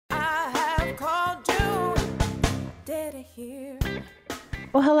here.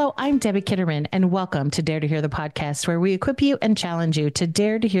 Well, hello, I'm Debbie Kitterman, and welcome to Dare to Hear the podcast, where we equip you and challenge you to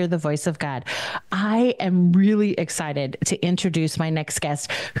dare to hear the voice of God. I am really excited to introduce my next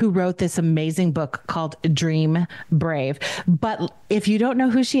guest, who wrote this amazing book called Dream Brave. But if you don't know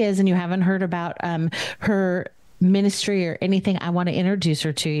who she is and you haven't heard about her ministry or anything, I want to introduce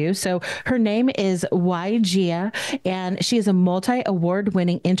her to you. So her name is Wai Jia, and she is a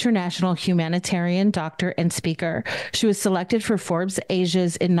multi-award-winning international humanitarian doctor and speaker. She was selected for Forbes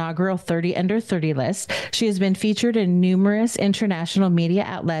Asia's inaugural 30 Under 30 list. She has been featured in numerous international media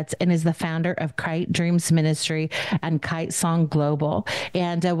outlets and is the founder of Kite Dreams Ministry and Kite Song Global.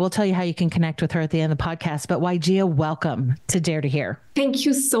 And we'll tell you how you can connect with her at the end of the podcast. But Wai Jia, welcome to Dare to Hear. Thank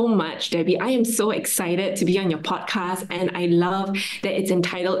you so much, Debbie. I am so excited to be on your podcast, and I love that it's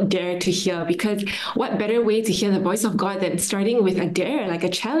entitled Dare to Hear, because what better way to hear the voice of God than starting with a dare, like a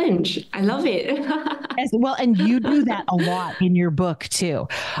challenge. I love it. Well, and you do that a lot in your book too.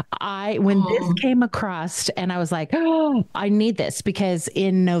 When this came across, and I was like, oh, I need this, because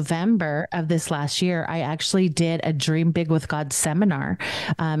in November of this last year, I actually did a Dream Big with God seminar.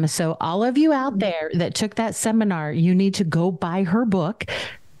 So all of you out there that took that seminar, you need to go buy her book,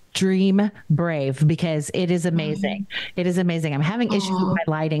 Dream Brave, because it is amazing. It is amazing. I'm having issues with my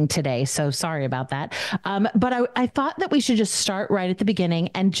lighting today, so sorry about that. But I thought that we should just start right at the beginning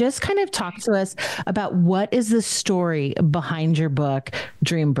and just kind of talk to us about what is the story behind your book,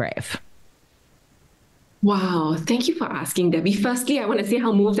 Dream Brave. Wow. Thank you for asking, Debbie. Firstly, I want to say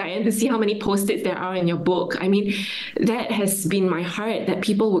how moved I am to see how many post-its there are in your book. I mean, that has been my heart, that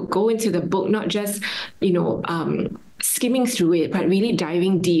people would go into the book, not just, skimming through it, but really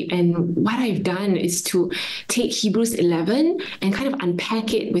diving deep. And what I've done is to take Hebrews 11 and kind of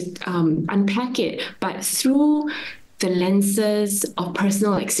unpack it, but through the lenses of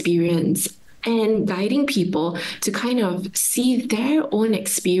personal experience, and guiding people to kind of see their own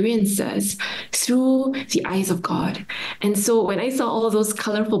experiences through the eyes of God. And so when I saw all those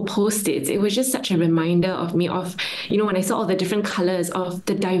colorful post-its, it was just such a reminder of me of, when I saw all the different colors of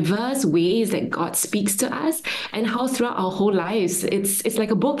the diverse ways that God speaks to us, and how throughout our whole lives, it's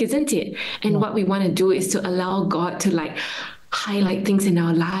like a book, isn't it? And what we want to do is to allow God to highlight things in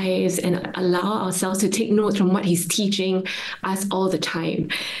our lives and allow ourselves to take notes from what he's teaching us all the time.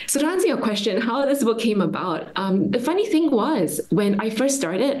 So to answer your question, how this book came about, the funny thing was, when I first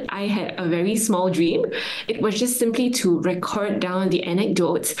started, I had a very small dream. It was just simply to record down the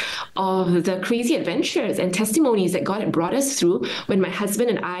anecdotes of the crazy adventures and testimonies that God had brought us through when my husband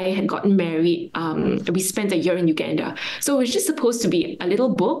and I had gotten married. We spent a year in Uganda. So it was just supposed to be a little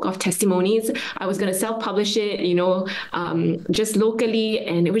book of testimonies. I was going to self-publish it, just locally,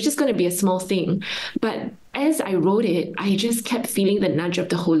 and it was just going to be a small thing. But as I wrote it, I just kept feeling the nudge of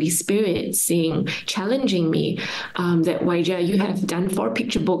the Holy Spirit challenging me, that Wai Jia, you have done 4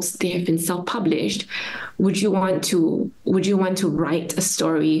 picture books. They have been self-published. Would you want to write a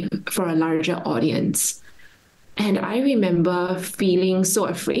story for a larger audience? And I remember feeling so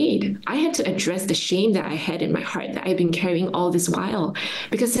afraid. I had to address the shame that I had in my heart that I've been carrying all this while.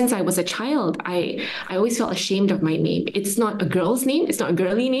 Because since I was a child, I always felt ashamed of my name. It's not a girl's name. It's not a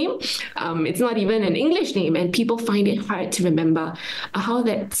girly name. It's not even an English name. And people find it hard to remember. How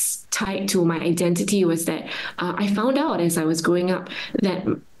that's tied to my identity was that I found out as I was growing up that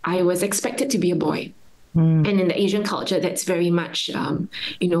I was expected to be a boy. And in the Asian culture, that's very much, a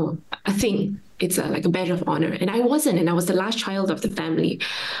thing. It's like a badge of honor. And I wasn't, and I was the last child of the family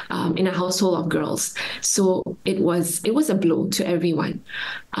in a household of girls. So it was a blow to everyone.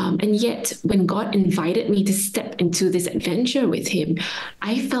 And yet, when God invited me to step into this adventure with him,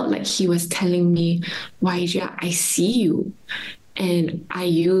 I felt like he was telling me, Wai Jia, I see you. And I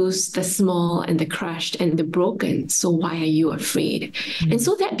use the small and the crushed and the broken. So why are you afraid? And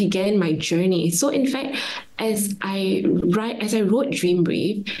so that began my journey. So in fact, as I wrote Dream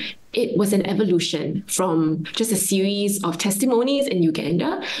Brave, it was an evolution from just a series of testimonies in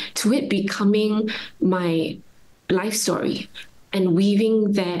Uganda to it becoming my life story, and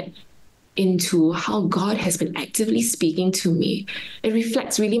weaving that into how God has been actively speaking to me. It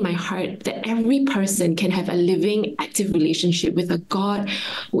reflects really my heart that every person can have a living, active relationship with a God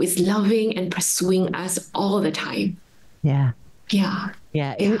who is loving and pursuing us all the time. Yeah. Yeah.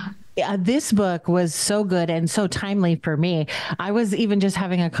 This book was so good and so timely for me. I was even just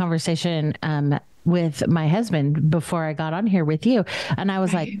having a conversation with my husband before I got on here with you. And I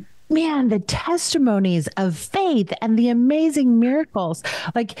was like, man, the testimonies of faith and the amazing miracles,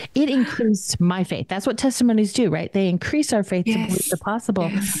 like it increased my faith. That's what testimonies do, right? They increase our faith to believe the possible,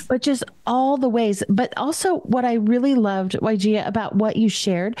 but just all the ways. But also what I really loved, Wai Jia, about what you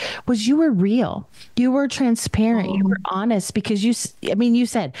shared was you were real. You were transparent. You were honest because you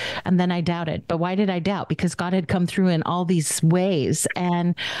said, and then I doubted. But why did I doubt? Because God had come through in all these ways.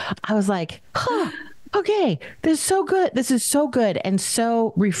 And I was like, huh. Okay, this is so good. This is so good and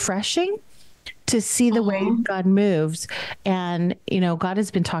so refreshing to see the way God moves. And, God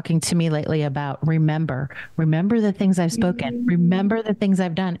has been talking to me lately about remember the things I've spoken, remember the things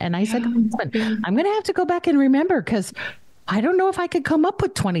I've done. And I said, I'm going to have to go back and remember because I don't know if I could come up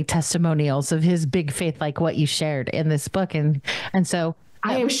with 20 testimonials of his big faith like what you shared in this book. And so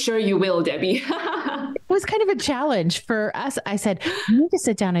I am sure you will, Debbie. It was kind of a challenge for us. I said, you need to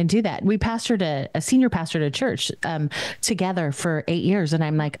sit down and do that. We pastored a senior pastored a church together for 8 years. And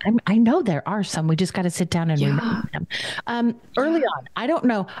I'm like, I know there are some, we just got to sit down and remember them. Early on, I don't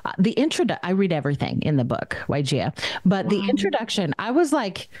know I read everything in the book, Wai Jia, but the introduction, I was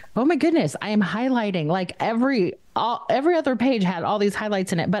like, oh my goodness, I am highlighting like every other page had all these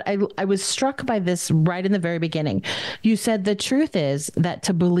highlights in it. But I was struck by this right in the very beginning. You said the truth is that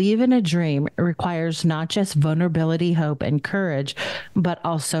to believe in a dream requires not just vulnerability, hope, and courage, but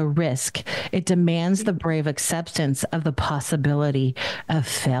also risk. It demands the brave acceptance of the possibility of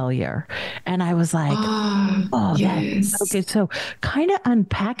failure. And I was like, that's okay. So kind of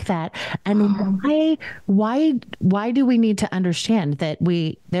unpack that. And why do we need to understand that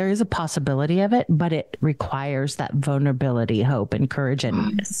there is a possibility of it, but it requires that vulnerability, hope, and courage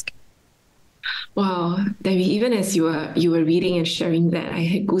and risk? Wow, Debbie, even as you were reading and sharing that, I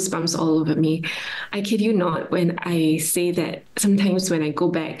had goosebumps all over me. I kid you not when I say that sometimes when I go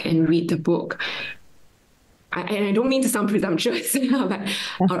back and read the book, and I don't mean to sound presumptuous or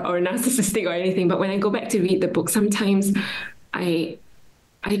narcissistic or anything, but when I go back to read the book, sometimes I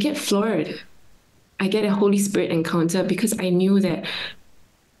get floored. I get a Holy Spirit encounter because I knew that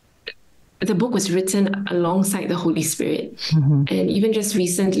the book was written alongside the Holy Spirit. And even just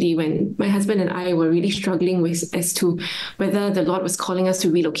recently, when my husband and I were really struggling as to whether the Lord was calling us to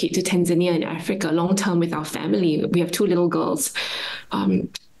relocate to Tanzania in Africa long term with our family, we have 2 little girls.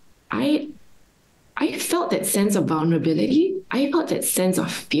 I felt that sense of vulnerability. I felt that sense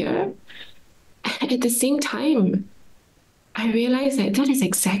of fear. At the same time, I realized that is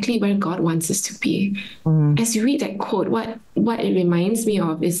exactly where God wants us to be. As you read that quote, what it reminds me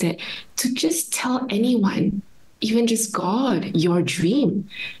of is that to just tell anyone, even just God, your dream,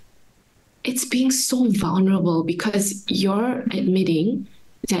 it's being so vulnerable because you're admitting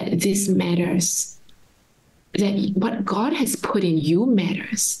that this matters, that what God has put in you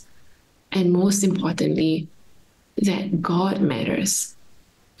matters, and most importantly, that God matters.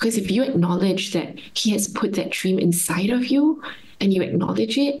 Because if you acknowledge that He has put that dream inside of you and you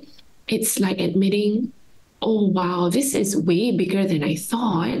acknowledge it, it's like admitting, oh, wow, this is way bigger than I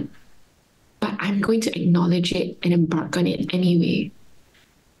thought, but I'm going to acknowledge it and embark on it anyway.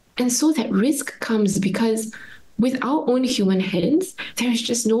 And so that risk comes because with our own human hands, there's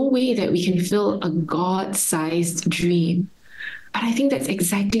just no way that we can fill a God-sized dream. But I think that's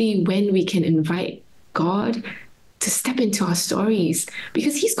exactly when we can invite God to step into our stories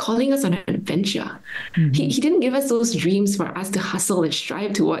because He's calling us on an adventure. He didn't give us those dreams for us to hustle and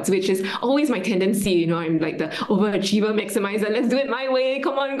strive towards, which is always my tendency. I'm like the overachiever maximizer. Let's do it my way.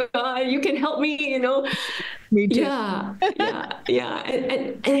 Come on, God, you can help me, Me too. Yeah.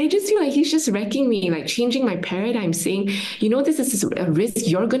 And I just feel like He's just wrecking me, like changing my paradigm, saying, this is a risk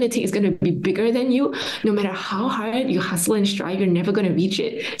you're going to take is going to be bigger than you. No matter how hard you hustle and strive, you're never going to reach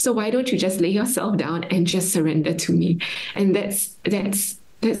it. So why don't you just lay yourself down and just surrender to me? And that's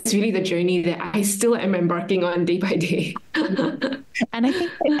really the journey that I still am embarking on day by day. And I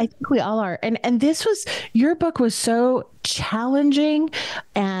think we all are. And your book was so challenging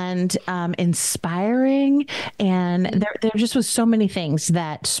and inspiring. And there just was so many things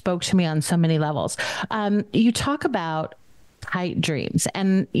that spoke to me on so many levels. You talk about kite dreams.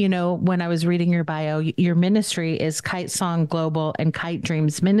 And, when I was reading your bio, your ministry is Kite Song Global and Kite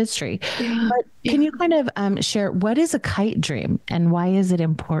Dreams Ministry. But can you kind of share what is a kite dream and why is it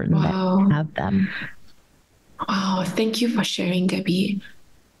important that you have them? Wow, thank you for sharing, Debbie.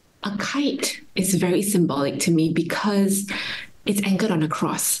 A kite is very symbolic to me because it's anchored on a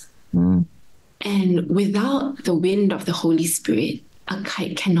cross. And without the wind of the Holy Spirit, a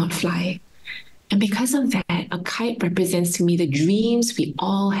kite cannot fly. And because of that, a kite represents to me the dreams we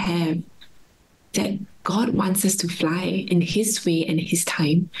all have that God wants us to fly in His way and His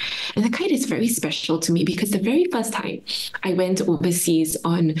time. And the kite is very special to me because the very first time I went overseas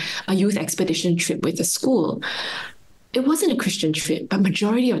on a youth expedition trip with a school, it wasn't a Christian trip, but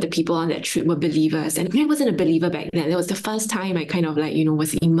majority of the people on that trip were believers. And I wasn't a believer back then. It was the first time I kind of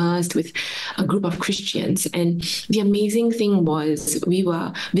was immersed with a group of Christians. And the amazing thing was we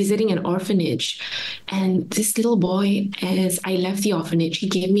were visiting an orphanage. And this little boy, as I left the orphanage, he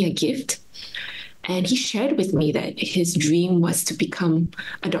gave me a gift. And he shared with me that his dream was to become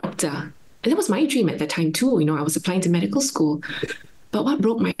a doctor. And that was my dream at the time too. I was applying to medical school. But what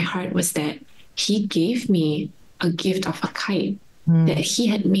broke my heart was that he gave me a gift of a kite that he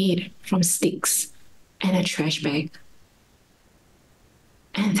had made from sticks and a trash bag.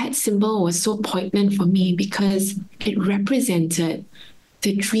 And that symbol was so poignant for me because it represented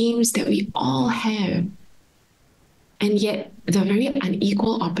the dreams that we all have, and yet the very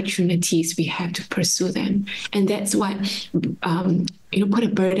unequal opportunities we have to pursue them. And that's what put a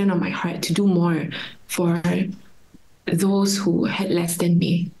burden on my heart to do more for those who had less than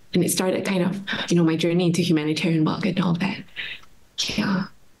me. And it started kind of, my journey into humanitarian work and all that. Yeah.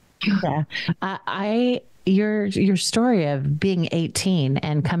 Your story of being 18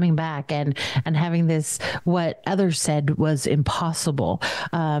 and coming back and having this, what others said was impossible,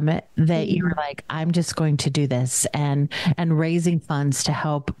 that you were like, I'm just going to do this, and raising funds to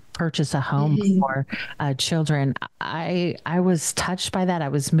help purchase a home for children. I was touched by that. I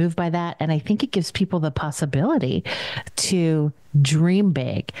was moved by that. And I think it gives people the possibility to dream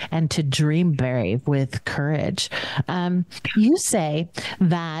big and to dream brave with courage. You say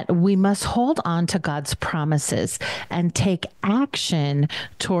that we must hold on to God's promises and take action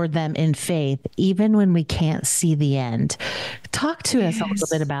toward them in faith, even when we can't see the end. Talk to us a little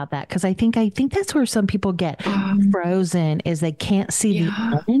bit about that, because I think that's where some people get frozen, is they can't see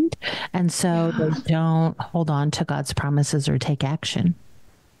the end, and so they don't hold on to God's promises or take action.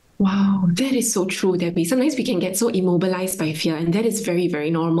 Wow, that is so true, Debbie. Sometimes we can get so immobilized by fear, and that is very, very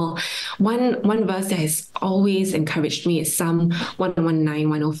normal. One verse that has always encouraged me is Psalm 119,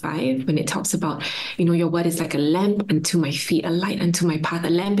 105, when it talks about, your word is like a lamp unto my feet, a light unto my path. A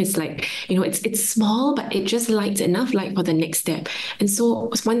lamp is like, it's small, but it just lights enough light for the next step. And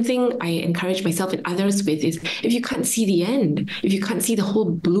so one thing I encourage myself and others with is, if you can't see the end, if you can't see the whole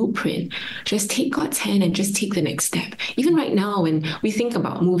blueprint, just take God's hand and just take the next step. Even right now, when we think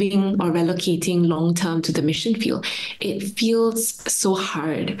about moving or relocating long-term to the mission field, it feels so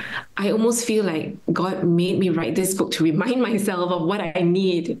hard. I almost feel like God made me write this book to remind myself of what I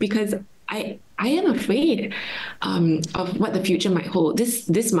need, because I am afraid of what the future might hold.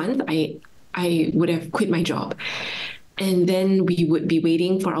 This month, I would have quit my job. And then we would be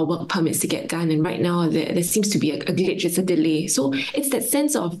waiting for our work permits to get done. And right now, there seems to be a glitch, it's a delay. So it's that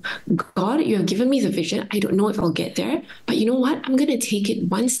sense of, God, you have given me the vision. I don't know if I'll get there, but you know what? I'm going to take it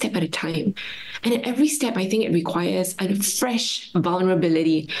one step at a time. And at every step, I think it requires a fresh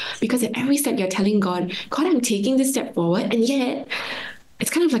vulnerability, because at every step, you're telling God, I'm taking this step forward. And yet,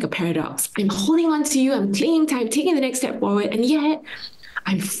 it's kind of like a paradox. I'm holding on to you, I'm clinging to, I'm taking the next step forward. And yet,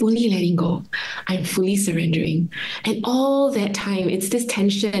 I'm fully letting go. I'm fully surrendering. And all that time, it's this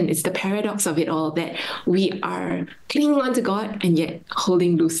tension, it's the paradox of it all, that we are clinging on to God and yet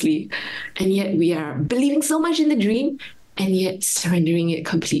holding loosely. And yet we are believing so much in the dream and yet surrendering it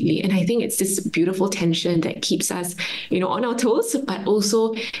completely. And I think it's this beautiful tension that keeps us, on our toes, but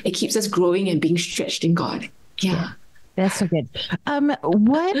also it keeps us growing and being stretched in God. Yeah. That's so good.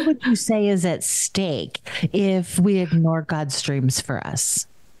 What would you say is at stake if we ignore God's dreams for us?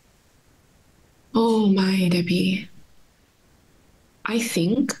 Oh my, Debbie. I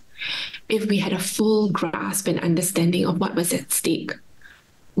think if we had a full grasp and understanding of what was at stake,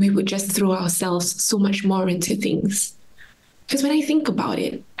 we would just throw ourselves so much more into things. Because when I think about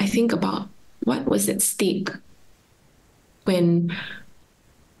it, I think about what was at stake when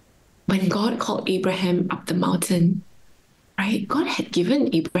God called Abraham up the mountain. Right? God had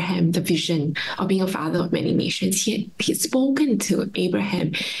given Abraham the vision of being a father of many nations. He had spoken to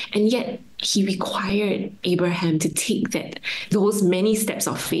Abraham, and yet he required Abraham to take those many steps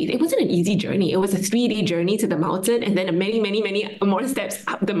of faith. It wasn't an easy journey. It was a 3-day journey to the mountain, and then many, many, many more steps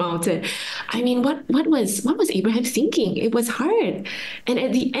up the mountain. I mean, what was Abraham thinking? It was hard. And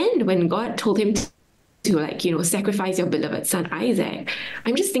at the end, when God told him to sacrifice your beloved son Isaac,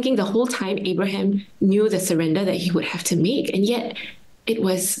 I'm just thinking the whole time Abraham knew the surrender that he would have to make, and yet it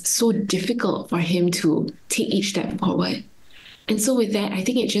was so difficult for him to take each step forward. And so with that, I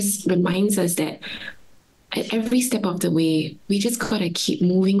think it just reminds us that at every step of the way, we just gotta keep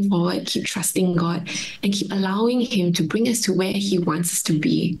moving forward, keep trusting God, and keep allowing Him to bring us to where He wants us to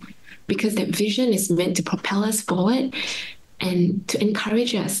be. because that vision is meant to propel us forward and to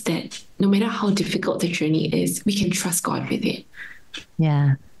encourage us that no matter how difficult the journey is, we can trust God with it.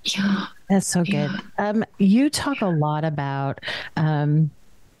 Yeah. Yeah. That's so good. You talk a lot about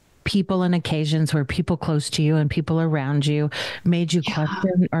people and occasions where people close to you and people around you made you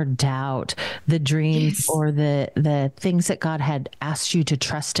question or doubt the dreams or the things that God had asked you to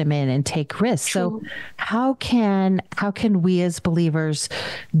trust him in and take risks. True. So how can we as believers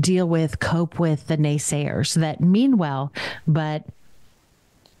cope with the naysayers that mean well, but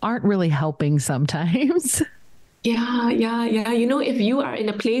aren't really helping sometimes? Yeah. If you are in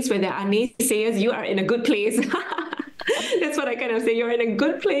a place where there are naysayers, you are in a good place. That's what I kind of say. You're in a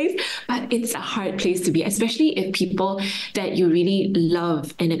good place, but it's a hard place to be, especially if people that you really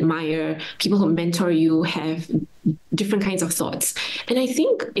love and admire, people who mentor you, have different kinds of thoughts. And I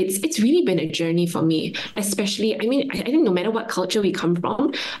think it's really been a journey for me, especially, I think no matter what culture we come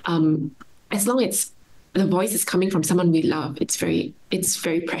from, as long as the voice is coming from someone we love, it's very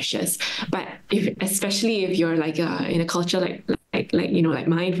precious. But especially if you're like in a culture like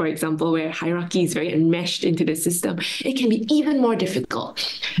mine, for example, where hierarchy is very enmeshed into the system, it can be even more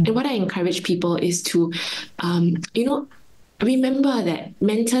difficult. And what I encourage people is to, remember that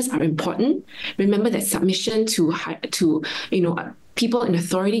mentors are important. Remember that submission to people in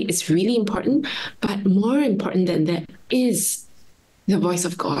authority is really important. But more important than that is the voice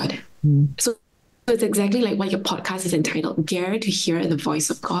of God. So it's exactly like what your podcast is entitled, Dare to Hear the Voice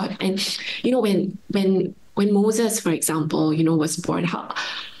of God. And, when Moses, for example, was born,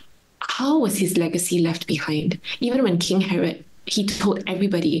 how was his legacy left behind? Even when King Herod, he told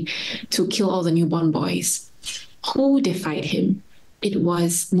everybody to kill all the newborn boys. Who defied him? It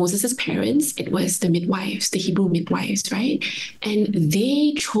was Moses' parents. It was the midwives, the Hebrew midwives, right? And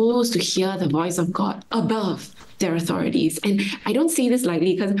they chose to hear the voice of God above their authorities. And I don't say this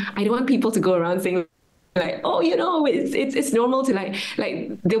lightly because I don't want people to go around saying, like, oh, it's normal to like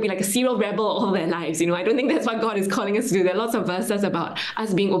they'll be like a serial rebel all their lives. I don't think that's what God is calling us to do. There are lots of verses about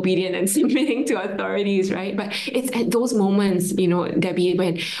us being obedient and submitting to authorities, right? But it's at those moments, Debbie,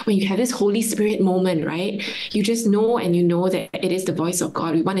 when you have this Holy Spirit moment, right? You just know, and you know that it is the voice of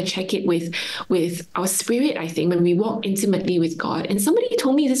God. We want to check it with our spirit, I think, when we walk intimately with God. And somebody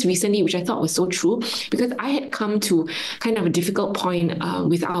told me this recently, which I thought was so true, because I had come to kind of a difficult point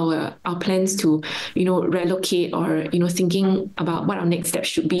with our plans to, relocate or, thinking about what our next step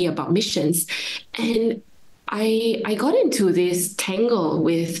should be about missions. And I got into this tangle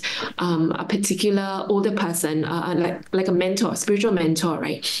with a particular older person, like a mentor, spiritual mentor,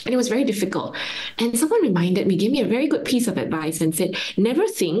 right? And it was very difficult. And someone reminded me, gave me a very good piece of advice and said, never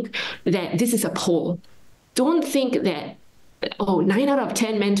think that this is a poll. Don't think that 9 out of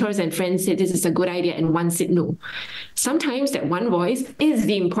 10 mentors and friends said this is a good idea and one said no. Sometimes that one voice is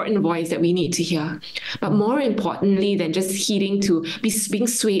the important voice that we need to hear. But more importantly than just heeding to being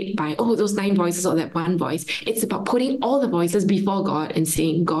swayed by, those 9 voices or that one voice, it's about putting all the voices before God and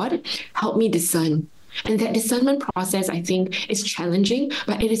saying, God, help me discern. And that discernment process, I think, is challenging,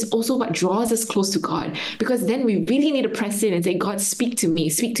 but it is also what draws us close to God. Because then we really need to press in and say, God, speak to me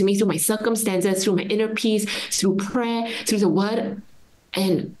through my circumstances, through my inner peace, through prayer, through the word,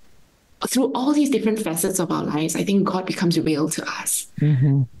 and through all these different facets of our lives. I think God becomes real to us.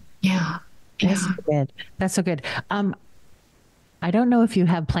 Mm-hmm. Yeah. That's good. That's so good. I don't know if you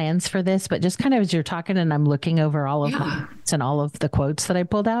have plans for this, but just kind of as you're talking and I'm looking over all of my notes and all of the quotes that I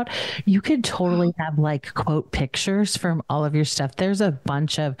pulled out, you could totally have like quote pictures from all of your stuff. There's a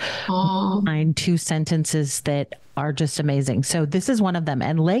bunch of 2 sentences that are just amazing. So this is one of them.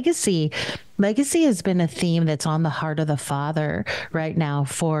 And legacy has been a theme that's on the heart of the Father right now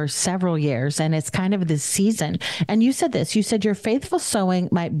for several years. And it's kind of this season. And you said this, your faithful sowing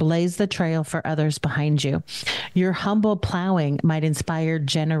might blaze the trail for others behind you. Your humble plowing might inspire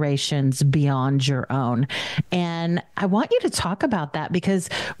generations beyond your own. And I want you to talk about that, because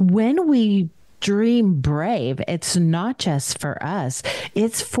when we dream brave, it's not just for us,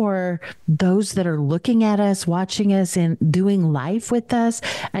 it's for those that are looking at us, watching us, and doing life with us,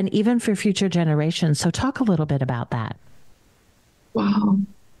 and even for future generations. So talk a little bit about that. Wow.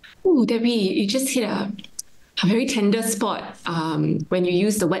 Ooh, Debbie, you just hit a very tender spot when you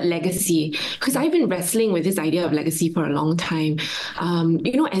use the word legacy, because I've been wrestling with this idea of legacy for a long time.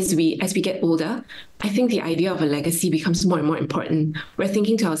 As we get older, I think the idea of a legacy becomes more and more important. We're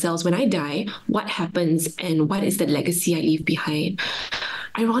thinking to ourselves, when I die, what happens and what is the legacy I leave behind?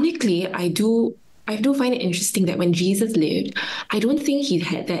 Ironically, I do I do find it interesting that when Jesus lived, I don't think he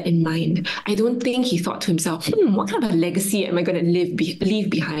had that in mind. I don't think he thought to himself, what kind of a legacy am I going to leave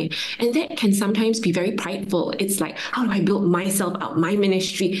behind? And that can sometimes be very prideful. It's like, how do I build myself up, my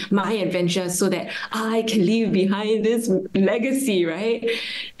ministry, my adventure, so that I can leave behind this legacy, right?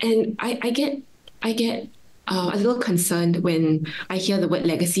 And I get a little concerned when I hear the word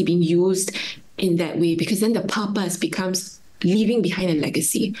legacy being used in that way, because then the purpose becomes leaving behind a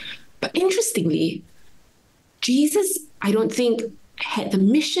legacy. But interestingly, Jesus, I don't think, had the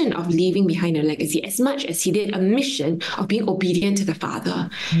mission of leaving behind a legacy as much as he did a mission of being obedient to the Father.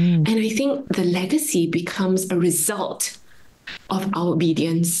 And I think the legacy becomes a result of our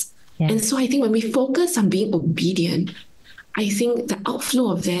obedience. Yeah. And so I think when we focus on being obedient, I think the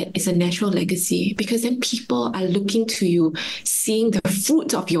outflow of that is a natural legacy, because then people are looking to you, seeing the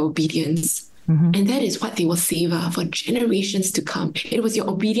fruit of your obedience. And that is what they will savor for generations to come. It was your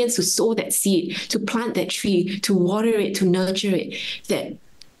obedience to sow that seed, to plant that tree, to water it, to nurture it, that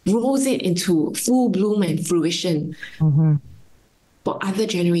rose it into full bloom and fruition for other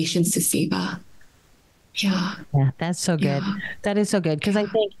generations to savor. Yeah. Yeah, that's so good. Yeah. That is so good. Because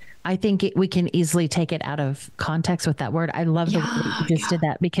I think we can easily take it out of context with that word. I love the way that you just did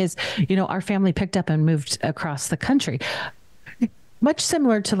that, because, our family picked up and moved across the country. Much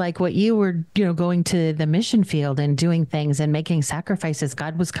similar to like what you were, going to the mission field and doing things and making sacrifices.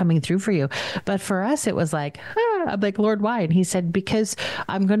 God was coming through for you. But for us, it was like, I'm like, Lord, why? And he said, because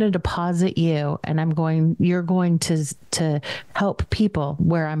I'm going to deposit you, and you're going to help people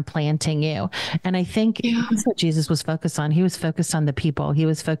where I'm planting you. And I think that's what Jesus was focused on. He was focused on the people. He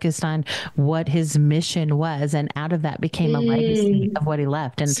was focused on what his mission was. And out of that became a legacy of what he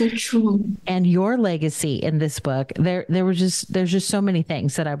left. And so true. And your legacy in this book, there's just so many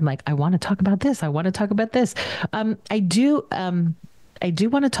things that I'm like, I want to talk about this. I want to talk about this. I do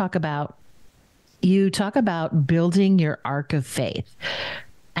want to talk about, you talk about building your ark of faith.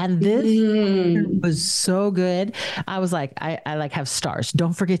 And this was so good. I was like, I like have stars.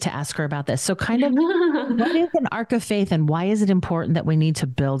 Don't forget to ask her about this. So kind of, what is an ark of faith, and why is it important that we need to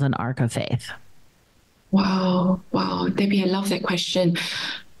build an ark of faith? Wow. Debbie, I love that question.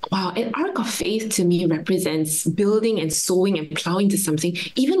 Wow, an ark of faith to me represents building and sowing and plowing to something,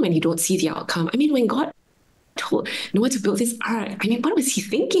 even when you don't see the outcome. I mean, when God told Noah to build this ark, I mean, what was he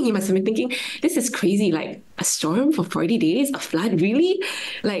thinking? He must have been thinking, this is crazy, like a storm for 40 days, a flood, really?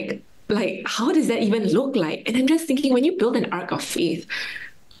 Like how does that even look like? And I'm just thinking, when you build an ark of faith,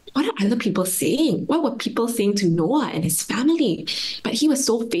 what are other people saying? What were people saying to Noah and his family? But he was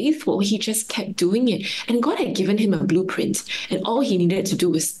so faithful. He just kept doing it. And God had given him a blueprint. And all he needed to do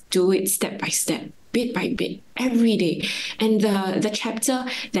was do it step by step, bit by bit, every day. And the chapter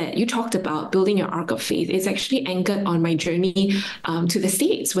that you talked about, building your ark of faith, is actually anchored on my journey to the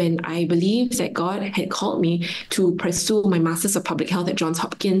States, when I believed that God had called me to pursue my Master's of Public Health at Johns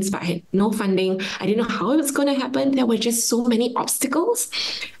Hopkins, but I had no funding. I didn't know how it was going to happen. There were just so many obstacles.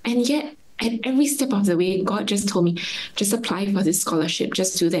 And yet, at every step of the way, God just told me, just apply for this scholarship,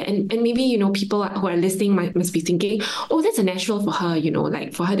 just do that. And maybe, people who are listening must be thinking, oh, that's a natural for her,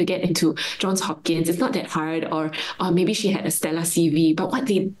 like for her to get into Johns Hopkins. It's not that hard, or maybe she had a stellar CV. But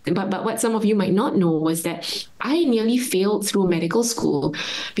what some of you might not know was that I nearly failed through medical school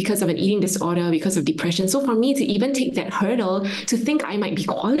because of an eating disorder, because of depression. So for me to even take that hurdle, to think I might be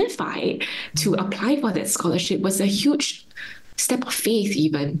qualified to apply for that scholarship, was a huge step of faith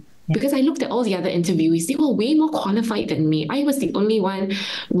even. Because I looked at all the other interviewees, they were way more qualified than me. I was the only one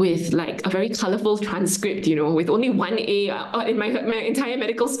with like a very colorful transcript, with only one A in my entire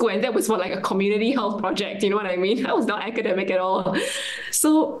medical school. And that was for like a community health project, you know what I mean? That was not academic at all.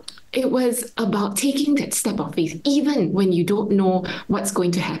 So it was about taking that step of faith, even when you don't know what's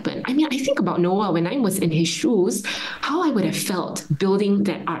going to happen. I mean, I think about Noah when I was in his shoes, how I would have felt building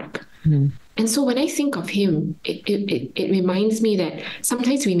that ark. And so when I think of him, it reminds me that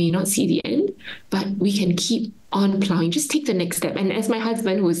sometimes we may not see the end, but we can keep on plowing. Just take the next step. And as my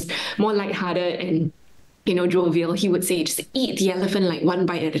husband, who's more lighthearted and, jovial, he would say, just eat the elephant like one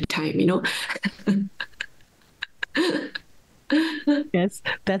bite at a time, Yes,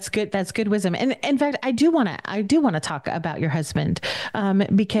 that's good. That's good wisdom. And in fact, I do want to talk about your husband,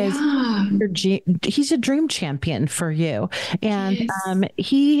 because he's a dream champion for you, and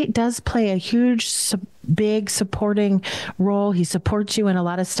he does play a huge, big supporting role. He supports you in a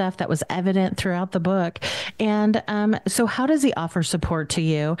lot of stuff that was evident throughout the book. And so how does he offer support to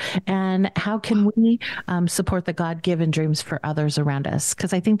you, and how can we support the God-given dreams for others around us?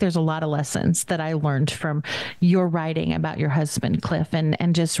 Because I think there's a lot of lessons that I learned from your writing about your husband, Cliff,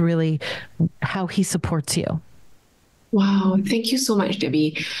 and just really how he supports you. Wow. Thank you so much,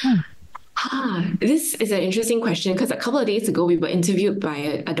 Debbie. This is an interesting question because a couple of days ago we were interviewed by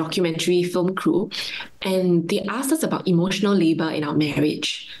a documentary film crew, and they asked us about emotional labor in our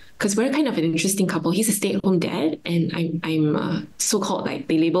marriage. Because we're kind of an interesting couple. He's a stay-at-home dad, and I'm so-called, like,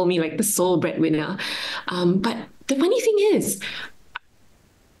 they label me like the sole breadwinner. But the funny thing is,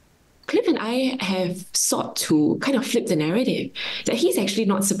 Cliff and I have sought to kind of flip the narrative that he's actually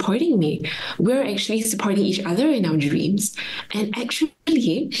not supporting me. We're actually supporting each other in our dreams. And actually,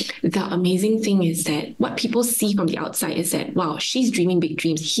 the amazing thing is that what people see from the outside is that, wow, she's dreaming big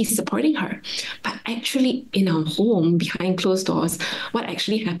dreams. He's supporting her. But actually, in our home, behind closed doors, what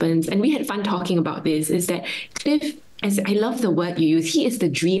actually happens, and we had fun talking about this, is that Cliff, as I love the word you use, he is the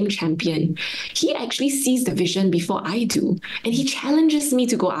dream champion. He actually sees the vision before I do, and he challenges me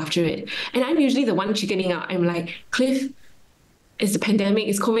to go after it. And I'm usually the one chickening out. I'm like, Cliff, it's the pandemic,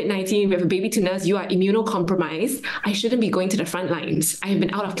 it's COVID-19, we have a baby to nurse, you are immunocompromised. I shouldn't be going to the front lines. I have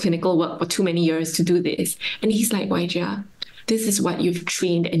been out of clinical work for too many years to do this. And he's like, Wai Jia, this is what you've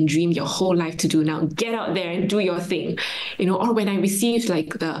trained and dreamed your whole life to do. Now get out there and do your thing. Or when I received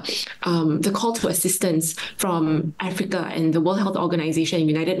like the call to assistance from Africa and the World Health Organization,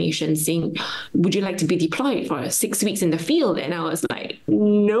 United Nations, saying, would you like to be deployed for 6 weeks in the field? And I was like,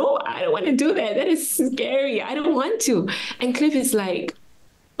 no, I don't want to do that. That is scary. I don't want to. And Cliff is like,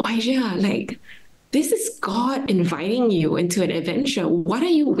 Wai Jia, like, this is God inviting you into an adventure. What are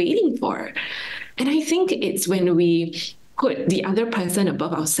you waiting for? And I think it's when we put the other person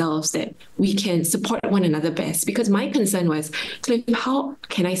above ourselves that we can support one another best. Because my concern was, Cliff, how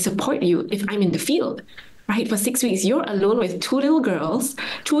can I support you if I'm in the field, right? For 6 weeks, you're alone with two little girls,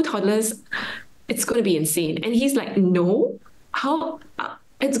 two toddlers. It's going to be insane. And he's like, no, how?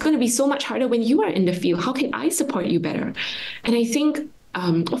 It's going to be so much harder when you are in the field. How can I support you better? And I think,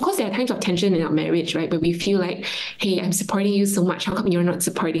 of course, there are times of tension in our marriage, right? Where we feel like, hey, I'm supporting you so much. How come you're not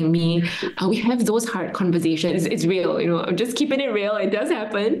supporting me? We have those hard conversations. It's real, I'm just keeping it real. It does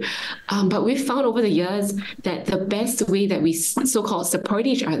happen. But we've found over the years that the best way that we so-called support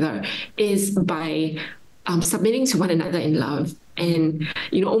each other is by submitting to one another in love and,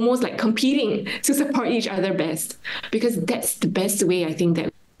 almost like competing to support each other best. Because that's the best way, I think,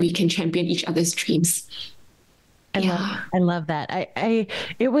 that we can champion each other's dreams. I love that.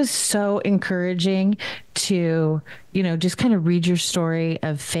 It was so encouraging to, just kind of read your story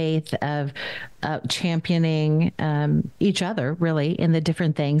of faith, of championing each other really in the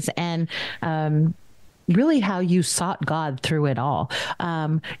different things, and really how you sought God through it all.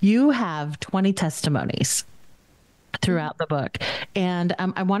 You have 20 testimonies throughout the book. And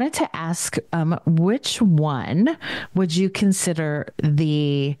I wanted to ask, which one would you consider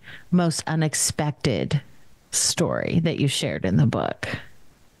the most unexpected story that you shared in the book?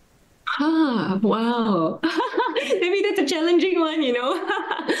 Wow. Maybe that's a challenging one,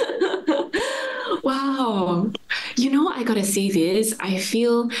 Wow. I gotta say this. I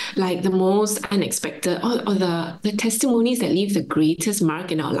feel like the most unexpected or the testimonies that leave the greatest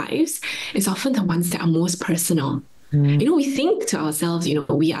mark in our lives is often the ones that are most personal. We think to ourselves,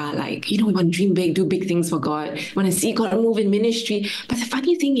 we are like, we want to dream big, do big things for God, want to see God move in ministry. But the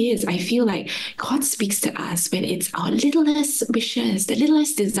funny thing is, I feel like God speaks to us when it's our littlest wishes, the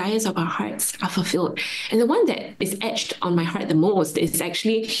littlest desires of our hearts are fulfilled. And the one that is etched on my heart the most is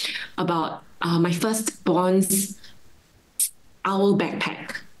actually about my firstborn's owl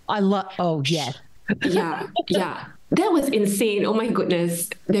backpack. Oh, yes. Yeah. That was insane. Oh my goodness.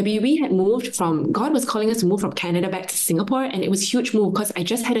 Debbie, God was calling us to move from Canada back to Singapore, and it was a huge move because I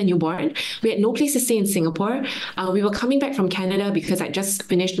just had a newborn. We had no place to stay in Singapore. We were coming back from Canada because I just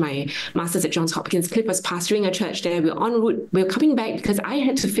finished my master's at Johns Hopkins. Cliff was pastoring a church there. We were en route. We were coming back because I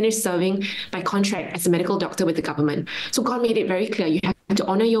had to finish serving by contract as a medical doctor with the government. So God made it very clear, you have to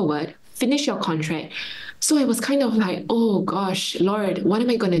honor your word, finish your contract. So it was kind of like, oh gosh, Lord, what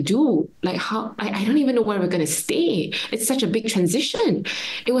am I going to do? Like how, I don't even know where we're going to stay. It's such a big transition.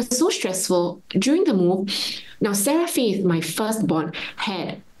 It was so stressful during the move. Now, Sarah Faith, my firstborn,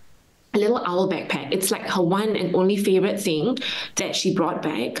 had a little owl backpack. It's like her one and only favorite thing that she brought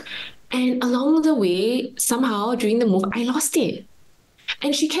back. And along the way, somehow during the move, I lost it.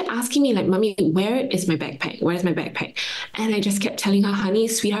 And she kept asking me like, Mommy, where is my backpack? Where is my backpack? And I just kept telling her, honey,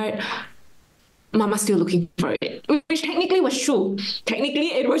 sweetheart, Mama's still looking for it, which technically was true.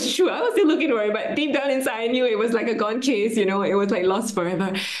 Technically, it was true. I was still looking for it, but deep down inside, I knew it was like a gone case, it was like lost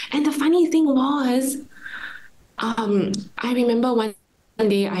forever. And the funny thing was, I remember one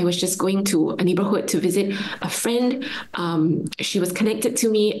day I was just going to a neighborhood to visit a friend. She was connected to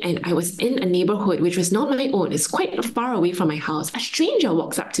me, and I was in a neighborhood which was not my own. It's quite far away from my house. A stranger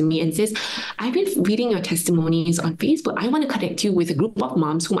walks up to me and says, I've been reading your testimonies on Facebook. I want to connect you with a group of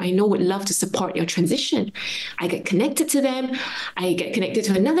moms whom I know would love to support your transition. I get connected to them. I get connected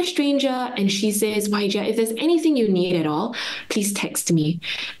to another stranger, and she says, Wai Jia, if there's anything you need at all, please text me.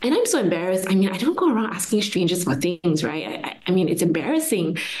 And I'm so embarrassed. I mean, I don't go around asking strangers for things, right? I mean, it's embarrassing.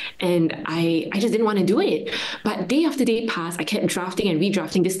 And I just didn't want to do it. But day after day passed, I kept drafting and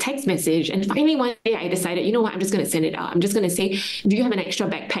redrafting this text message. And finally one day I decided, you know what, I'm just going to send it out. I'm just going to say, do you have an extra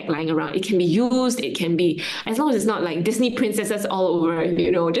backpack lying around? It can be used. It can be, as long as it's not like Disney princesses all over,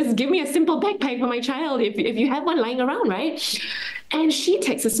 just give me a simple backpack for my child if you have one lying around, right? And she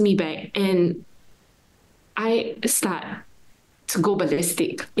texts me back, and I start to go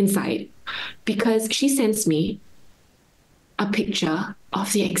ballistic inside, because she sends me a picture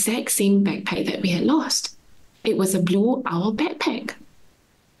of the exact same backpack that we had lost. It was a blue owl backpack.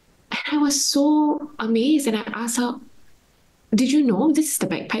 And I was so amazed, and I asked her, did you know this is the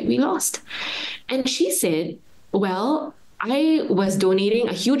backpack we lost? And she said, well, I was donating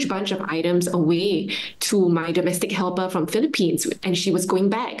a huge bunch of items away to my domestic helper from Philippines, and she was going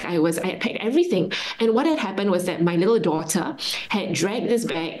back. I had packed everything. And what had happened was that my little daughter had dragged this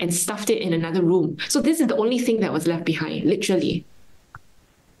bag and stuffed it in another room. So this is the only thing that was left behind, literally.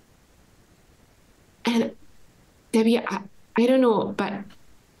 And Debbie, I don't know, but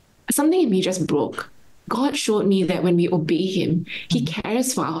something in me just broke. God showed me that when we obey him, he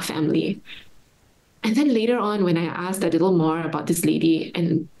cares for our family. And then later on, when I asked a little more about this lady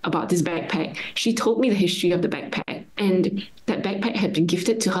and about this backpack, she told me the history of the backpack. And that backpack had been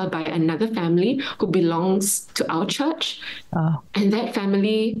gifted to her by another family who belongs to our church. Oh. And that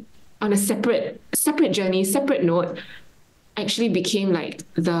family, on a separate journey, separate note, actually became like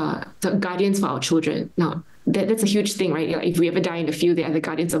the guardians for our children. Now, that's a huge thing, right? Like, if we ever die in the field, they are the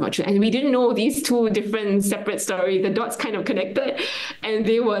guardians of our children. And we didn't know these two different separate stories. The dots kind of connected. And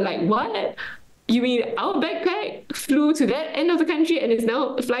they were like, what? You mean our backpack flew to that end of the country and is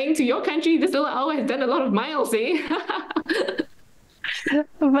now flying to your country? This little owl has done a lot of miles, eh?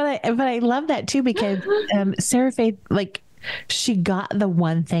 But I love that too, because Sarah Faith, like, she got the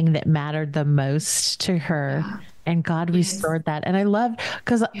one thing that mattered the most to her, and God restored that. And I loved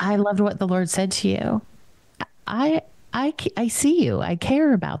what the Lord said to you. I see you. I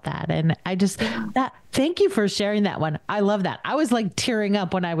care about that. And thank you for sharing that one. I love that. I was like tearing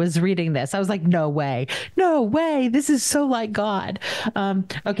up when I was reading this. I was like, no way. This is so like God.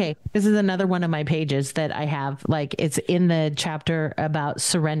 Okay. This is another one of my pages that I have. Like, it's in the chapter about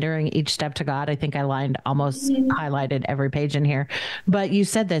surrendering each step to God. I think I highlighted every page in here, but you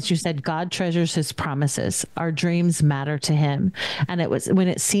said this, you said, God treasures his promises. Our dreams matter to him. And it was when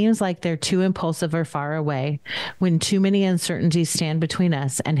it seems like they're too impulsive or far away, when too many uncertainties stand between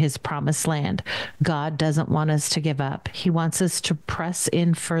us and his promised land, God doesn't want us to give up. He wants us to press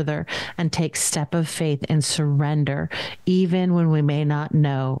in further and take step of faith and surrender, even when we may not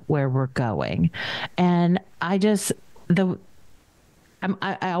know where we're going. And I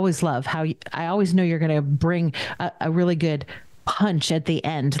always love how I always know you're going to bring a really good punch at the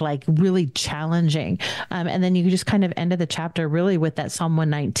end, like really challenging. And then you just kind of ended the chapter really with that Psalm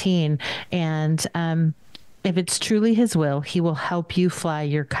 119. And, if it's truly his will, he will help you fly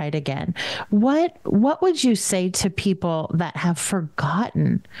your kite again. What would you say to people that have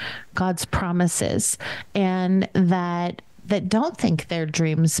forgotten God's promises and that don't think their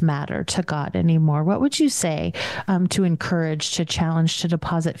dreams matter to God anymore? What would you say to encourage, to challenge, to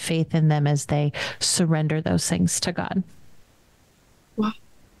deposit faith in them as they surrender those things to God?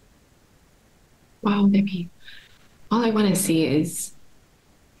 Wow, Debbie. All I want to say is,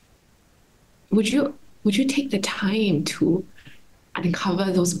 would you take the time to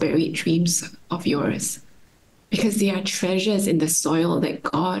uncover those buried dreams of yours? Because they are treasures in the soil that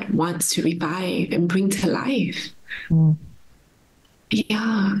God wants to revive and bring to life. Mm.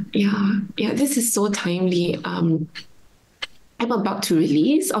 Yeah. This is so timely. I'm about to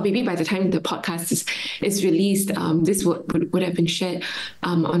release, or maybe by the time the podcast is released, this would have been shared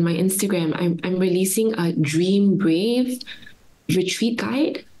on my Instagram. I'm releasing a Dream Brave retreat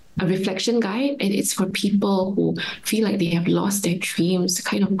guide, a reflection guide, and it's for people who feel like they have lost their dreams, to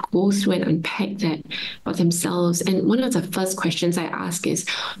kind of go through and unpack that for themselves. And one of the first questions I ask is,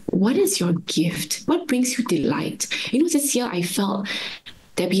 what is your gift? What brings you delight? This year I felt,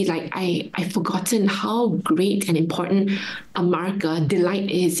 Debbie, like I've forgotten how great and important a marker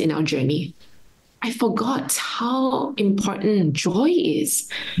delight is in our journey. I forgot how important joy is,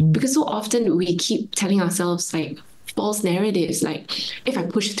 because so often we keep telling ourselves, like, false narratives like, if I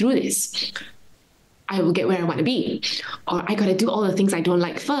push through this, I will get where I want to be. Or I got to do all the things I don't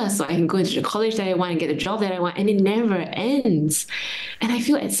like first so I can go into the college that I want and get the job that I want. And it never ends. And I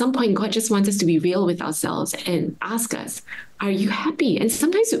feel at some point, God just wants us to be real with ourselves and ask us, are you happy? And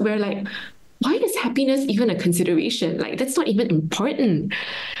sometimes we're like, why is happiness even a consideration? Like, that's not even important.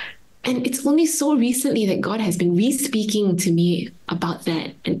 And it's only so recently that God has been re-speaking to me about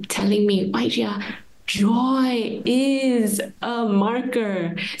that and telling me, Wai Jia, joy is a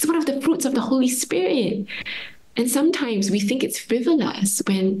marker. It's one of the fruits of the Holy Spirit. And sometimes we think it's frivolous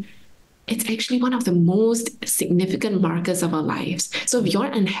when it's actually one of the most significant markers of our lives. So if you're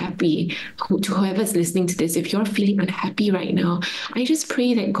unhappy, to whoever's listening to this, if you're feeling unhappy right now, I just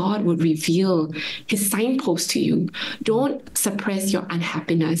pray that God would reveal his signpost to you. Don't suppress your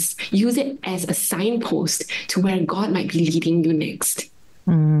unhappiness. Use it as a signpost to where God might be leading you next.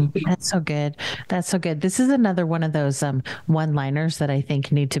 That's so good. That's so good. This is another one of those one-liners that I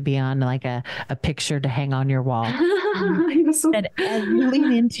think need to be on like a picture to hang on your wall. That as you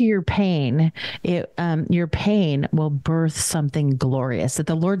lean into your pain, your pain will birth something glorious. That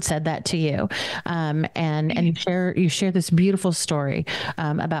the Lord said that to you, and you share this beautiful story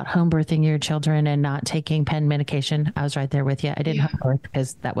about home birthing your children and not taking pen medication. I was right there with you. I didn't home birth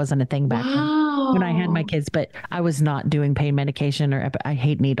because that wasn't a thing back then when I had my kids, but I was not doing pain medication or I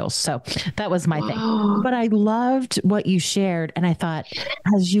hate needles. So that was my thing. But I loved what you shared. And I thought,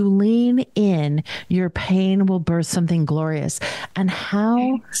 as you lean in, your pain will birth something glorious. And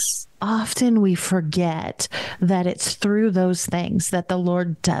how often we forget that it's through those things that the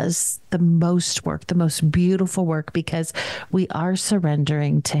Lord does the most work, the most beautiful work, because we are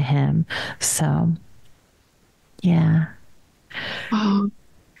surrendering to him. So, yeah. Wow.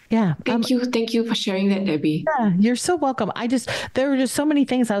 Yeah. Thank you for sharing that, Debbie. Yeah, you're so welcome. There were just so many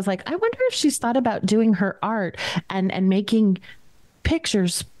things. I was like, I wonder if she's thought about doing her art and making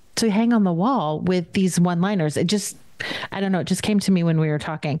pictures to hang on the wall with these one-liners. I don't know. It just came to me when we were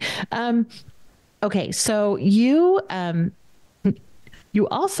talking. Okay. So you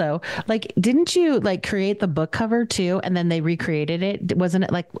also didn't you create the book cover too? And then they recreated it. Wasn't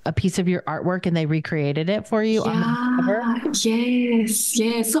it like a piece of your artwork and they recreated it for you on the cover?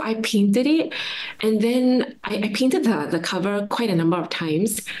 Yes. So I painted it and then I painted the cover quite a number of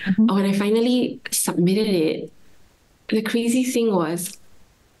times. When I finally submitted it, the crazy thing was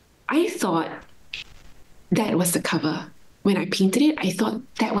I thought that was the cover. When I painted it, I thought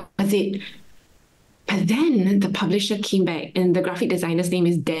that was it. But then the publisher came back and the graphic designer's name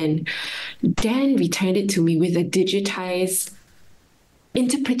is Dan. Dan returned it to me with a digitized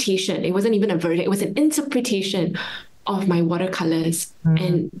interpretation. It wasn't even a version. It was an interpretation of my watercolors.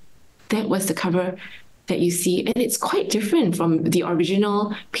 And that was the cover that you see. And it's quite different from the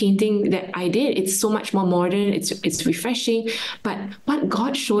original painting that I did. It's so much more modern. It's refreshing. But what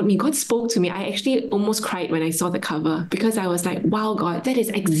God showed me, God spoke to me. I actually almost cried when I saw the cover because I was like, wow, God, that is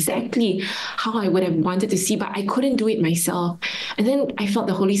exactly how I would have wanted to see, but I couldn't do it myself. And then I felt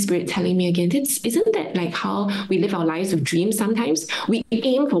the Holy Spirit telling me again, isn't that like how we live our lives with dreams sometimes? We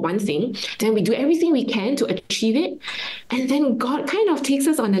aim for one thing, then we do everything we can to achieve it. And then God kind of takes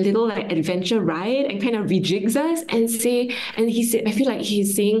us on a little adventure ride and kind of rejigs us and he said, I feel like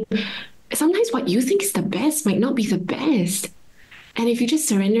he's saying, sometimes what you think is the best might not be the best. And if you just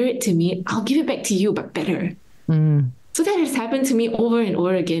surrender it to me, I'll give it back to you, but better. So that has happened to me over and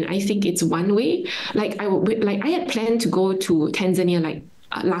over again. I think it's one way. I had planned to go to Tanzania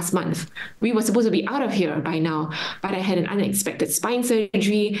last month. We were supposed to be out of here by now, but I had an unexpected spine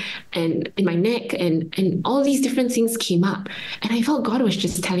surgery and in my neck and all these different things came up. And I felt God was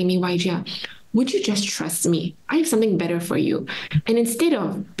just telling me, Wai Jia, would you just trust me? I have something better for you. And instead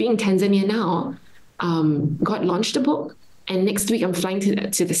of being Tanzania now, God launched a book. And next week I'm flying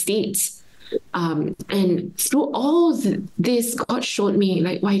to the States. And through all this, God showed me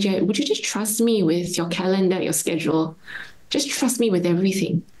Wai Jia, would you just trust me with your calendar, your schedule? Just trust me with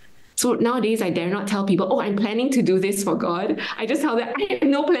everything. So nowadays I dare not tell people, I'm planning to do this for God. I just tell them I have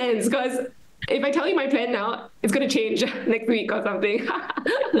no plans, because if I tell you my plan now, it's going to change next week or something.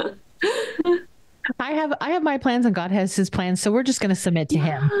 I have my plans and God has his plans. So we're just going to submit to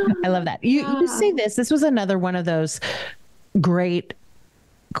him. I love that. You just say this was another one of those great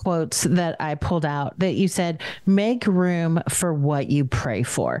quotes that I pulled out that you said, make room for what you pray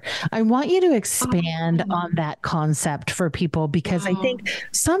for. I want you to expand on that concept for people, because I think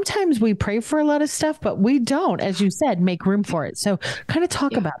sometimes we pray for a lot of stuff, but we don't, as you said, make room for it. So kind of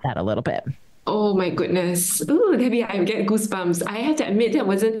talk about that a little bit. Oh my goodness. Ooh, Debbie, I get goosebumps. I have to admit that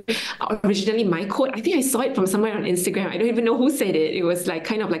wasn't originally my quote. I think I saw it from somewhere on Instagram. I don't even know who said it. It was like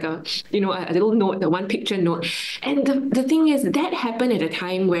kind of like a little note, the one picture note. And the thing is, that happened at a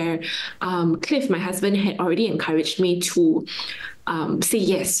time where Cliff, my husband, had already encouraged me to say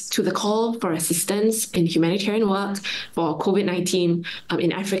yes to the call for assistance in humanitarian work for COVID-19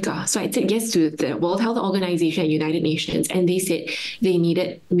 in Africa. So I said yes to the World Health Organization and United Nations, and they said they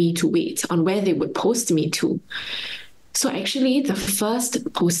needed me to wait on where they would post me to. So actually, the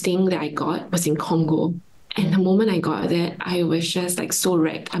first posting that I got was in Congo. And the moment I got there, I was just like so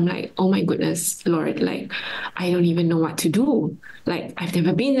wrecked. I'm like, oh my goodness, Lord, like, I don't even know what to do. Like, I've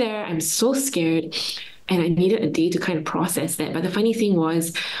never been there. I'm so scared. And I needed a day to kind of process that. But the funny thing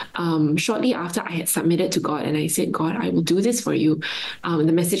was, shortly after I had submitted to God and I said, God, I will do this for you,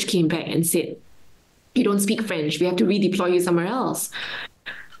 the message came back and said, you don't speak French. We have to redeploy you somewhere else.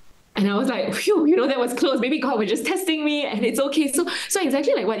 And I was like, phew, that was close. Maybe God was just testing me and it's okay. So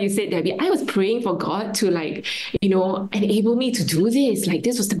exactly like what you said, Debbie, I was praying for God to enable me to do this. Like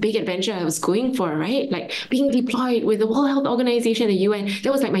this was the big adventure I was going for, right? Like being deployed with the World Health Organization and the UN.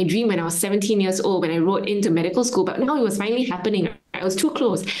 That was like my dream when I was 17 years old, when I wrote into medical school, but now it was finally happening. I was too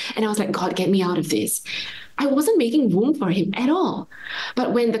close. And I was like, God, get me out of this. I wasn't making room for him at all.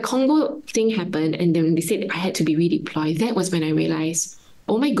 But when the Congo thing happened and then they said I had to be redeployed, that was when I realized,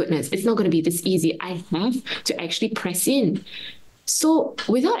 oh my goodness, it's not going to be this easy. I have to actually press in. So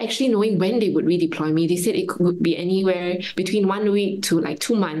without actually knowing when they would redeploy me, they said it could be anywhere between 1 week to like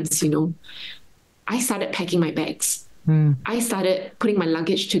 2 months, I started packing my bags. I started putting my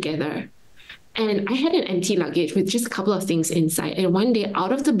luggage together. And I had an empty luggage with just a couple of things inside. And one day,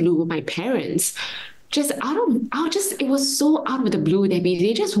 out of the blue, my parents it was so out of the blue, Debbie.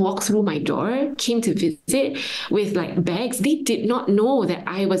 They just walked through my door, came to visit with like bags. They did not know that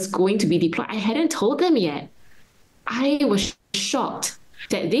I was going to be deployed. I hadn't told them yet. I was shocked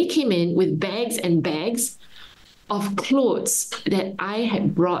that they came in with bags and bags of clothes that I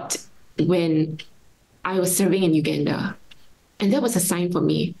had brought when I was serving in Uganda. And that was a sign for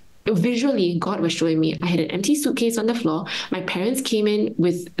me. Visually, God was showing me I had an empty suitcase on the floor. My parents came in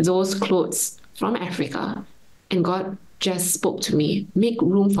with those clothes from Africa, and God just spoke to me, make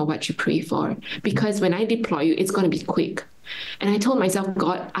room for what you pray for, because when I deploy you, it's going to be quick. And I told myself,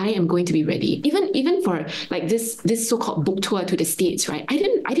 God, I am going to be ready. Even for like this so-called book tour to the States, right? I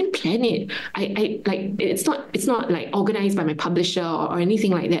didn't plan it. I like it's not like organized by my publisher or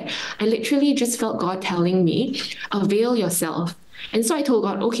anything like that. I literally just felt God telling me, avail yourself. And so I told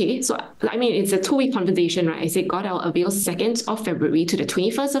God, okay, so I mean, it's a 2-week conversation, right? I said, God, I'll avail 2nd of February to the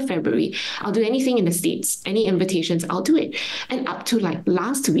 21st of February. I'll do anything in the States, any invitations, I'll do it. And up to like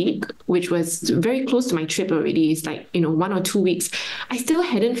last week, which was very close to my trip already, it's like, 1 or 2 weeks, I still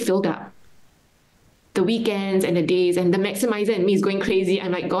hadn't filled up the weekends and the days, and the maximizer in me is going crazy.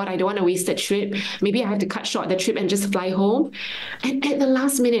 I'm like, God, I don't want to waste that trip. Maybe I have to cut short the trip and just fly home. And at the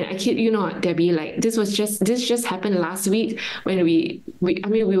last minute, I kid you not, Debbie, like this just happened last week when we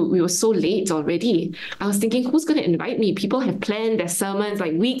were so late already. I was thinking, who's going to invite me? People have planned their sermons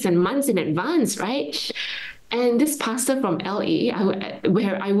like weeks and months in advance, right? And this pastor from LA,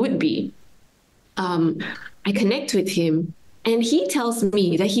 where I would be, I connect with him, and he tells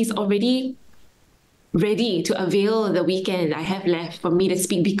me that he's already ready to avail the weekend I have left for me to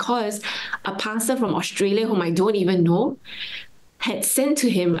speak, because a pastor from Australia whom I don't even know had sent to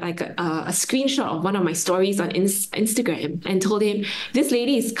him like a screenshot of one of my stories on Instagram and told him, this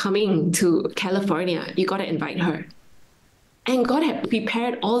lady is coming to California. You got to invite her. And God had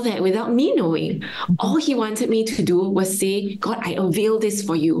prepared all that without me knowing. All he wanted me to do was say, God, I avail this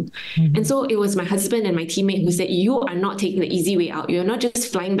for you. And so it was my husband and my teammate who said, you are not taking the easy way out. You're not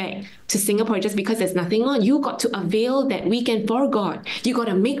just flying back to Singapore just because there's nothing on. You got to avail that weekend for God. You got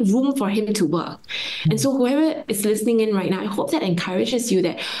to make room for him to work. And so whoever is listening in right now, I hope that encourages you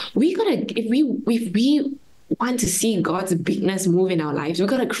that we got to, if we want to see God's bigness move in our lives, we've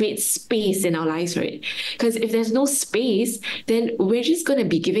got to create space in our lives, right? Because if there's no space, then we're just going to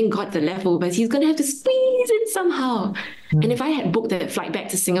be giving God the leftovers. He's going to have to squeeze in somehow. And if I had booked that flight back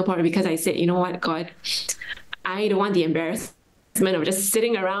to Singapore because I said, you know what, God, I don't want the embarrassment of just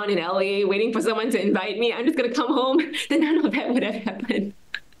sitting around in LA waiting for someone to invite me, I'm just going to come home, then none of that would have happened.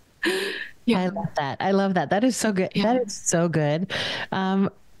 Yeah. I love that. That is so good. Yeah. That is so good.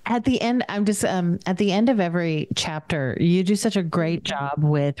 At the end, at the end of every chapter, you do such a great job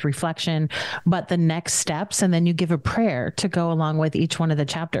with reflection, but the next steps, and then you give a prayer to go along with each one of the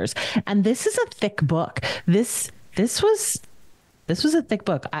chapters. And this is a thick book. This was This was a thick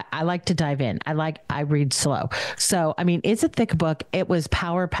book. I like to dive in. I read slow. So, I mean, it's a thick book. It was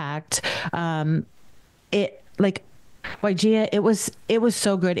power packed. Wai Jia, it was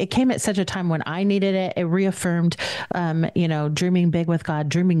so good. It came at such a time when I needed it. It reaffirmed, dreaming big with God,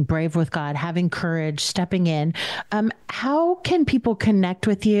 dreaming brave with God, having courage, stepping in. How can people connect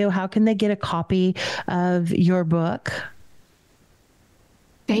with you? How can they get a copy of your book?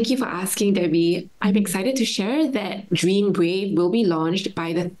 Thank you for asking, Debbie. I'm excited to share that Dream Brave will be launched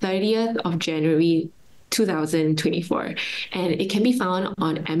by the 30th of January 2024, and it can be found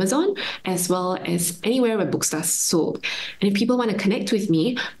on Amazon as well as anywhere where books are sold. And if people want to connect with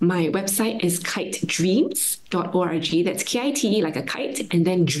me, my website is kitedreams.org. That's KITE, like a kite, and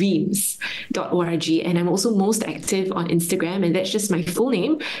then dreams.org. And I'm also most active on Instagram, and that's just my full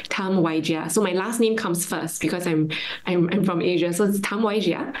name, Tam Wai Jia. So my last name comes first because I'm from Asia, so it's Tam Wai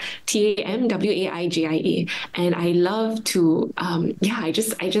Jia, TAMWAIJIA. And I love to I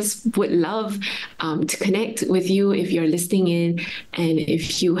just would love to connect with you if you're listening in, and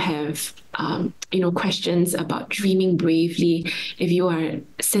if you have questions about dreaming bravely, if you are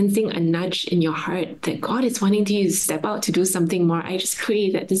sensing a nudge in your heart that God is wanting you to step out to do something more, I just pray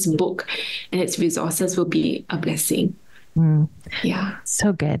that this book and its resources will be a blessing. Yeah.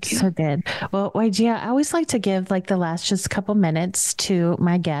 So good. Yeah. So good. Well, Wai Jia, I always like to give the last just couple minutes to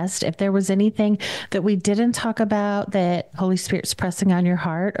my guest. If there was anything that we didn't talk about that Holy Spirit's pressing on your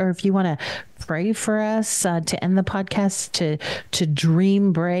heart, or if you want to pray for us to end the podcast, to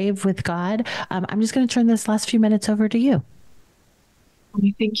dream brave with God, I'm just going to turn this last few minutes over to you.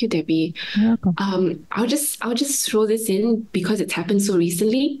 Thank you, Debbie. You're welcome. I'll just throw this in because it's happened so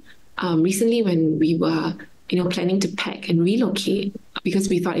recently. Recently when we were planning to pack and relocate because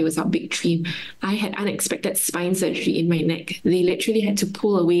we thought it was our big dream, I had unexpected spine surgery in my neck. They literally had to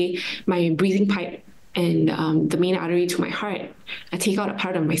pull away my breathing pipe and the main artery to my heart. I take out a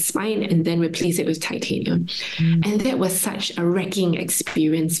part of my spine and then replace it with titanium. And that was such a wrecking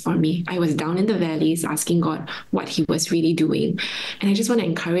experience for me. I was down in the valleys asking God what he was really doing. And I just want to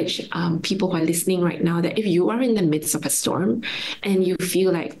encourage people who are listening right now that if you are in the midst of a storm and you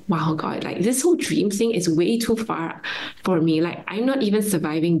feel like, wow, God, this whole dream thing is way too far for me. I'm not even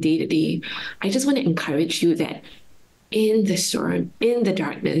surviving day to day. I just want to encourage you that in the storm, in the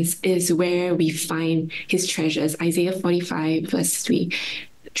darkness, is where we find his treasures. Isaiah 45, verse 3,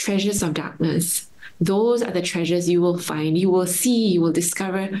 treasures of darkness. Those are the treasures you will find. You will see, you will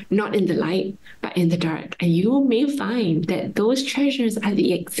discover, not in the light, but in the dark. And you may find that those treasures are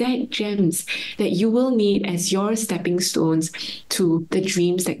the exact gems that you will need as your stepping stones to the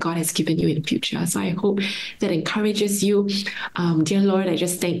dreams that God has given you in the future. So I hope that encourages you. Dear Lord, I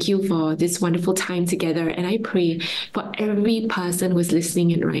just thank you for this wonderful time together. And I pray for every person who's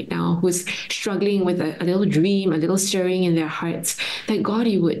listening in right now, who's struggling with a little dream, a little stirring in their hearts, that God,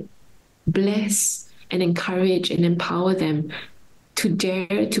 you would bless and encourage and empower them to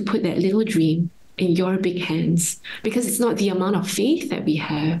dare to put that little dream in your big hands. Because it's not the amount of faith that we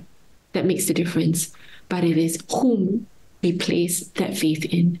have that makes the difference, but it is whom we place that faith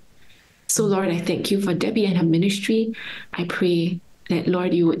in. So Lord, I thank you for Debbie and her ministry. I pray that,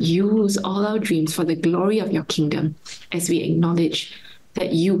 Lord, you would use all our dreams for the glory of your kingdom as we acknowledge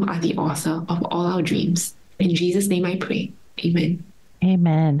that you are the author of all our dreams. In Jesus' name I pray. Amen.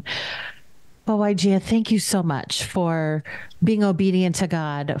 Amen. Well, Wai Jia, thank you so much for being obedient to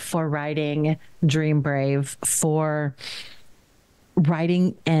God, for writing Dream Brave, for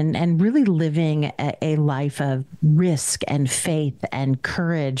writing and really living a life of risk and faith and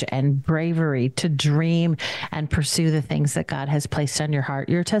courage and bravery to dream and pursue the things that God has placed on your heart.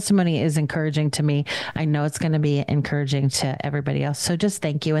 Your testimony is encouraging to me. I know it's going to be encouraging to everybody else. So just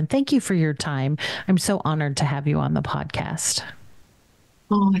thank you. And thank you for your time. I'm so honored to have you on the podcast.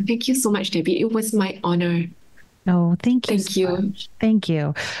 Oh, thank you so much, Debbie. It was my honor. Oh, thank you. Thank you. Thank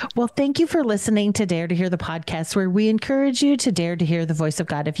you. Well, thank you for listening to Dare to Hear the podcast, where we encourage you to dare to hear the voice of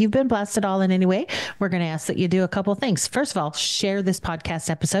God. If you've been blessed at all in any way, we're going to ask that you do a couple things. First of all, share this podcast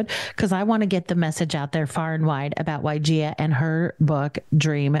episode because I want to get the message out there far and wide about Wai Jia and her book,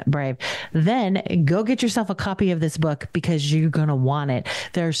 Dream Brave. Then go get yourself a copy of this book because you're going to want it.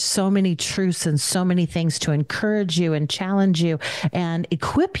 There's so many truths and so many things to encourage you and challenge you and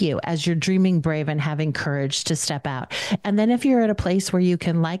equip you as you're dreaming brave and having courage to step out. And then if you're at a place where you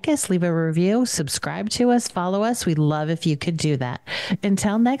can like us, leave a review, subscribe to us, follow us. We'd love if you could do that.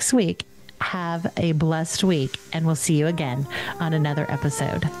 Until next week, have a blessed week, and we'll see you again on another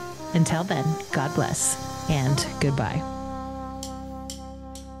episode. Until then, God bless and goodbye.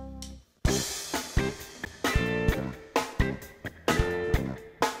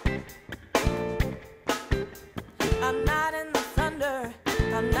 I'm not in the thunder.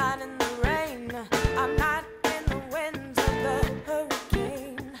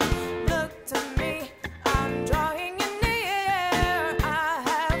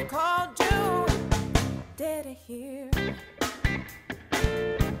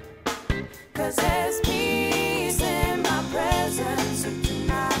 'cause there's peace in my presence. So do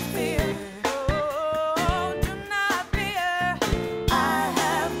not fear. Oh, do not fear. I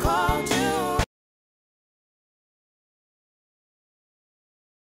have called you.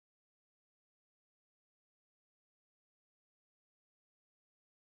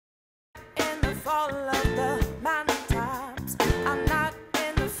 In the fall of the mountain tops, I'm not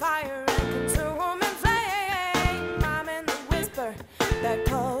in the fire and consuming flame. I'm in the whisper that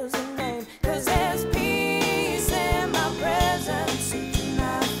calls your name, 'cause